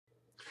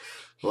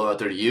Hello out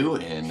there to you.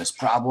 In this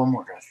problem,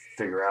 we're going to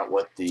figure out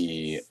what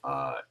the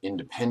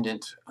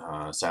independent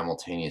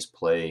simultaneous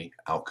play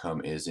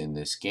outcome is in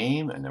this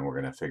game, and then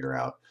we're going to figure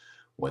out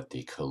what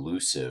the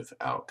collusive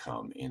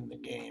outcome in the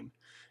game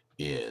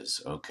is.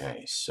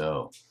 Okay,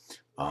 so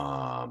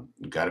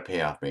we've got a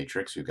payoff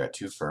matrix. We've got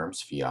two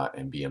firms, Fiat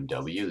and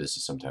BMW. This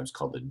is sometimes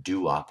called a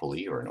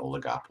duopoly or an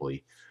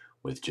oligopoly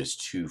with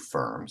just two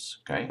firms.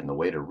 Okay, and the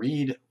way to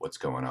read what's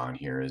going on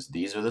here is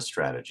these are the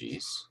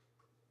strategies.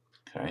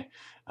 Okay,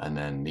 and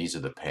then these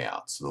are the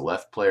payouts. So the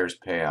left player's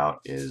payout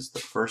is the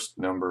first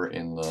number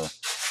in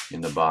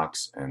the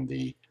box, and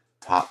the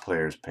top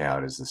player's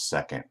payout is the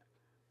second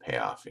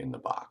payoff in the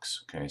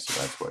box. Okay, so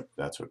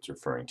that's what it's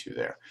referring to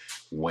there.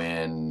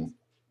 When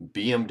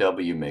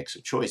BMW makes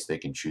a choice, they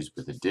can choose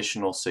with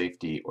additional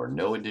safety or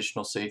no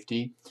additional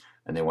safety,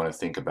 and they want to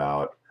think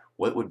about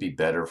what would be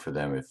better for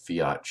them if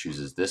Fiat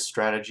chooses this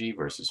strategy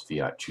versus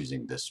Fiat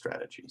choosing this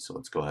strategy. So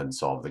let's go ahead and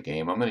solve the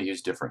game. I'm going to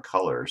use different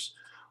colors.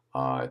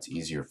 It's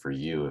easier for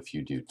you if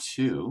you do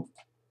too.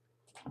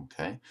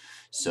 Okay,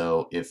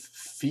 so if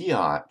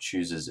Fiat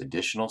chooses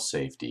additional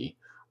safety,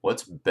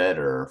 what's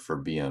better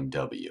for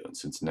BMW? And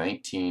since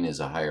 19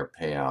 is a higher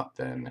payout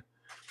than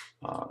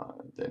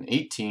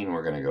 18,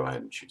 we're going to go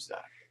ahead and choose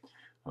that.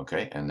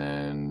 Okay, and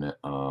then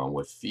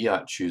with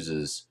Fiat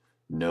chooses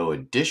no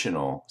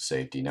additional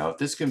safety. Now, if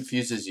this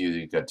confuses you,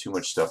 you've got too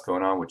much stuff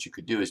going on, what you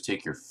could do is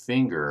take your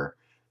finger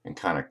and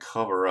kind of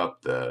cover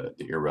up the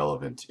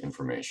irrelevant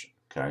information.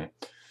 Okay,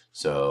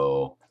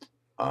 so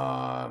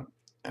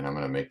and I'm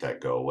going to make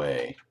that go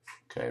away.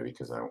 Okay,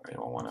 because I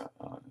don't want to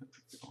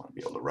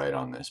be able to write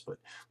on this, but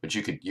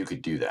you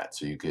could do that.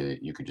 So you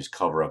could just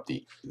cover up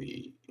the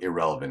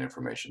irrelevant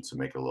information, so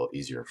make it a little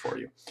easier for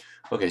you.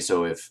 Okay,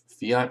 so if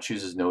Fiat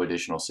chooses no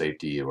additional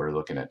safety, we're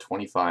looking at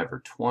 25 or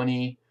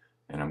 20,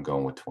 and I'm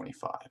going with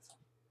 25.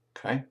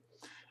 Okay,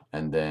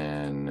 and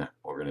then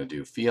we're going to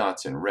do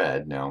Fiat's in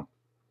red. Now,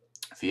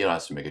 Fiat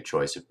has to make a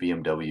choice. If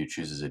BMW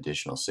chooses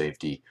additional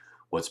safety,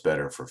 what's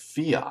better for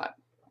Fiat?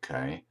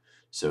 Okay,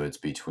 so it's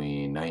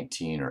between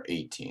 19 or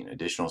 18,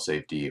 additional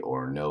safety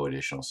or no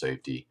additional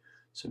safety.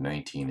 So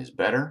 19 is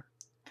better.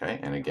 Okay,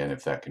 and again,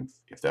 if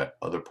that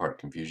other part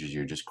confuses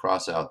you, just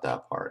cross out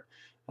that part,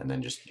 and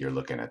then just you're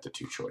looking at the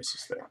two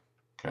choices there.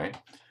 Okay,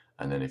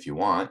 and then if you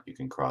want, you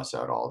can cross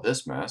out all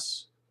this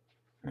mess,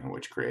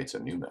 which creates a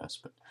new mess.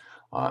 But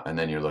and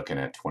then you're looking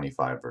at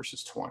 25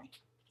 versus 20.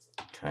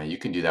 Okay, you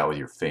can do that with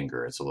your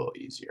finger. It's a little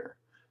easier.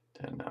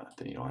 Then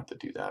you don't have to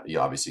do that.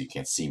 Obviously, you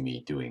can't see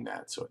me doing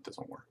that, so it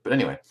doesn't work. But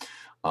anyway,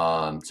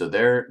 so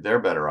they're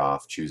better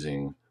off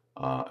choosing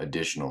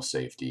additional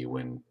safety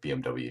when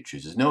BMW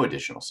chooses no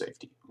additional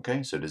safety.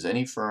 Okay, so does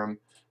any firm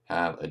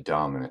have a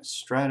dominant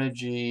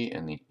strategy?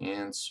 And the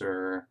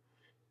answer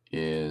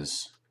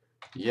is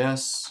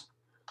yes.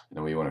 And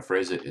the way you want to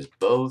phrase it is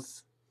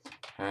both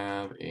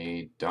have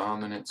a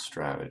dominant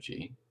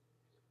strategy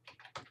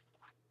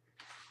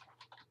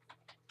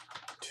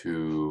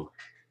to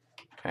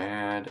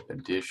add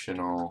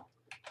additional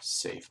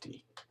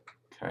safety.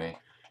 Okay,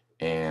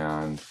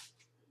 and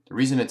the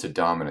reason it's a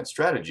dominant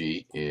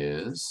strategy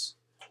is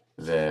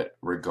that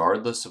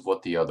regardless of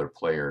what the other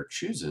player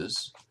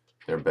chooses,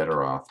 they're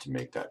better off to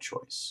make that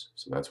choice.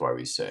 So that's why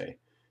we say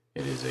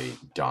it is a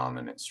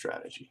dominant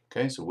strategy.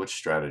 Okay, so which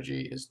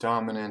strategy is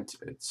dominant?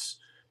 It's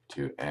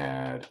to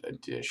add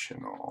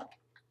additional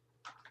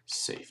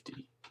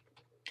safety.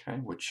 Okay,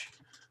 which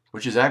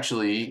is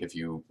actually, if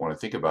you want to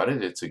think about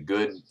it, it's a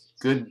good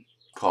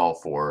call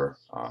for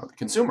the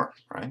consumer,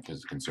 right?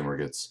 Because the consumer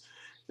gets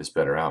this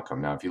better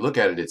outcome. Now, if you look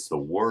at it, it's the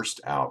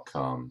worst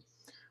outcome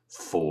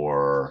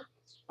for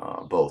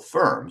both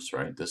firms,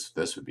 right?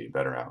 This would be a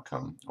better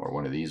outcome, or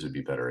one of these would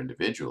be better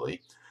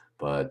individually.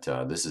 But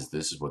this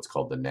is what's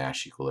called the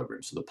Nash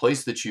equilibrium. So the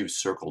place that you've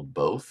circled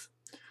both,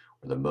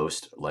 or the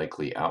most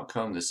likely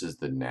outcome, this is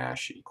the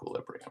Nash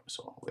equilibrium.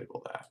 So I'll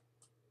label that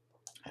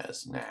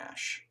as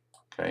Nash.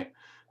 Okay,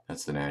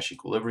 that's the Nash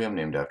equilibrium,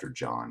 named after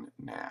John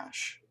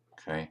Nash.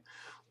 Okay,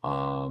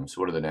 so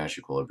what are the Nash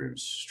equilibrium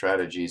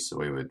strategies? So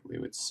we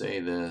would say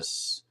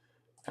this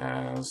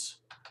as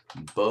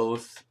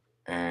both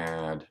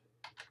add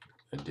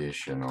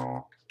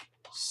additional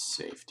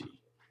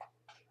safety.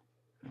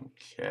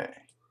 Okay,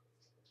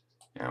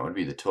 now it would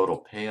be the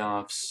total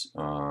payoffs.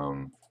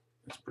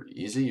 It's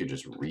pretty easy. You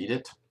just read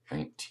it.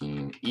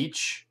 19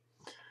 each.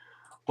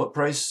 What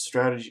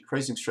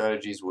pricing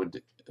strategies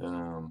would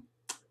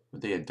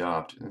they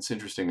adopt? And it's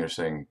interesting they're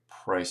saying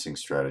pricing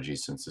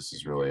strategies, since this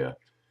is really a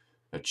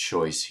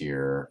choice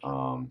here.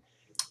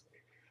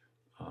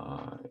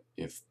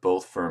 If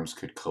both firms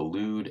could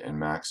collude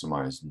and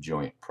maximize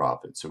joint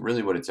profit. So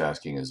really what it's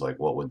asking is like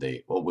what would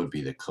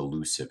be the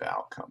collusive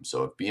outcome?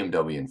 So if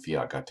BMW and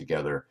Fiat got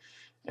together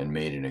and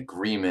made an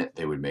agreement,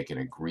 they would make an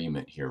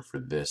agreement here for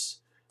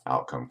this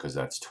outcome, because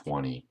that's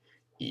 20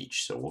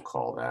 each. So we'll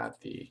call that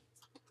the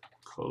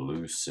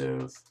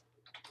collusive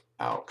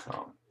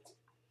outcome.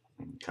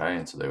 Okay,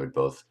 and so they would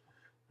both,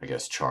 I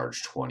guess,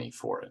 charge 20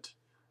 for it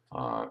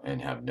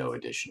and have no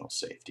additional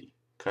safety.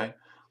 Okay,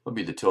 what would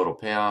be the total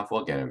payoff?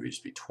 Well, again, it would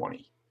just be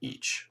 20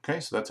 each. Okay,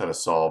 so that's how to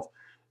solve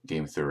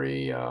game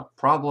theory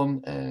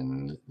problem,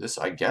 and this,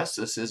 I guess,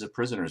 this is a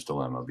prisoner's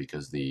dilemma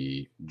because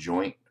the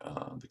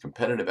the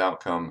competitive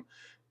outcome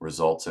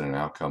results in an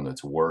outcome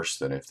that's worse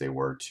than if they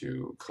were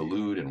to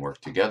collude and work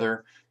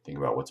together. Think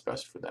about what's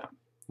best for them.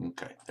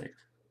 Okay, there you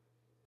go.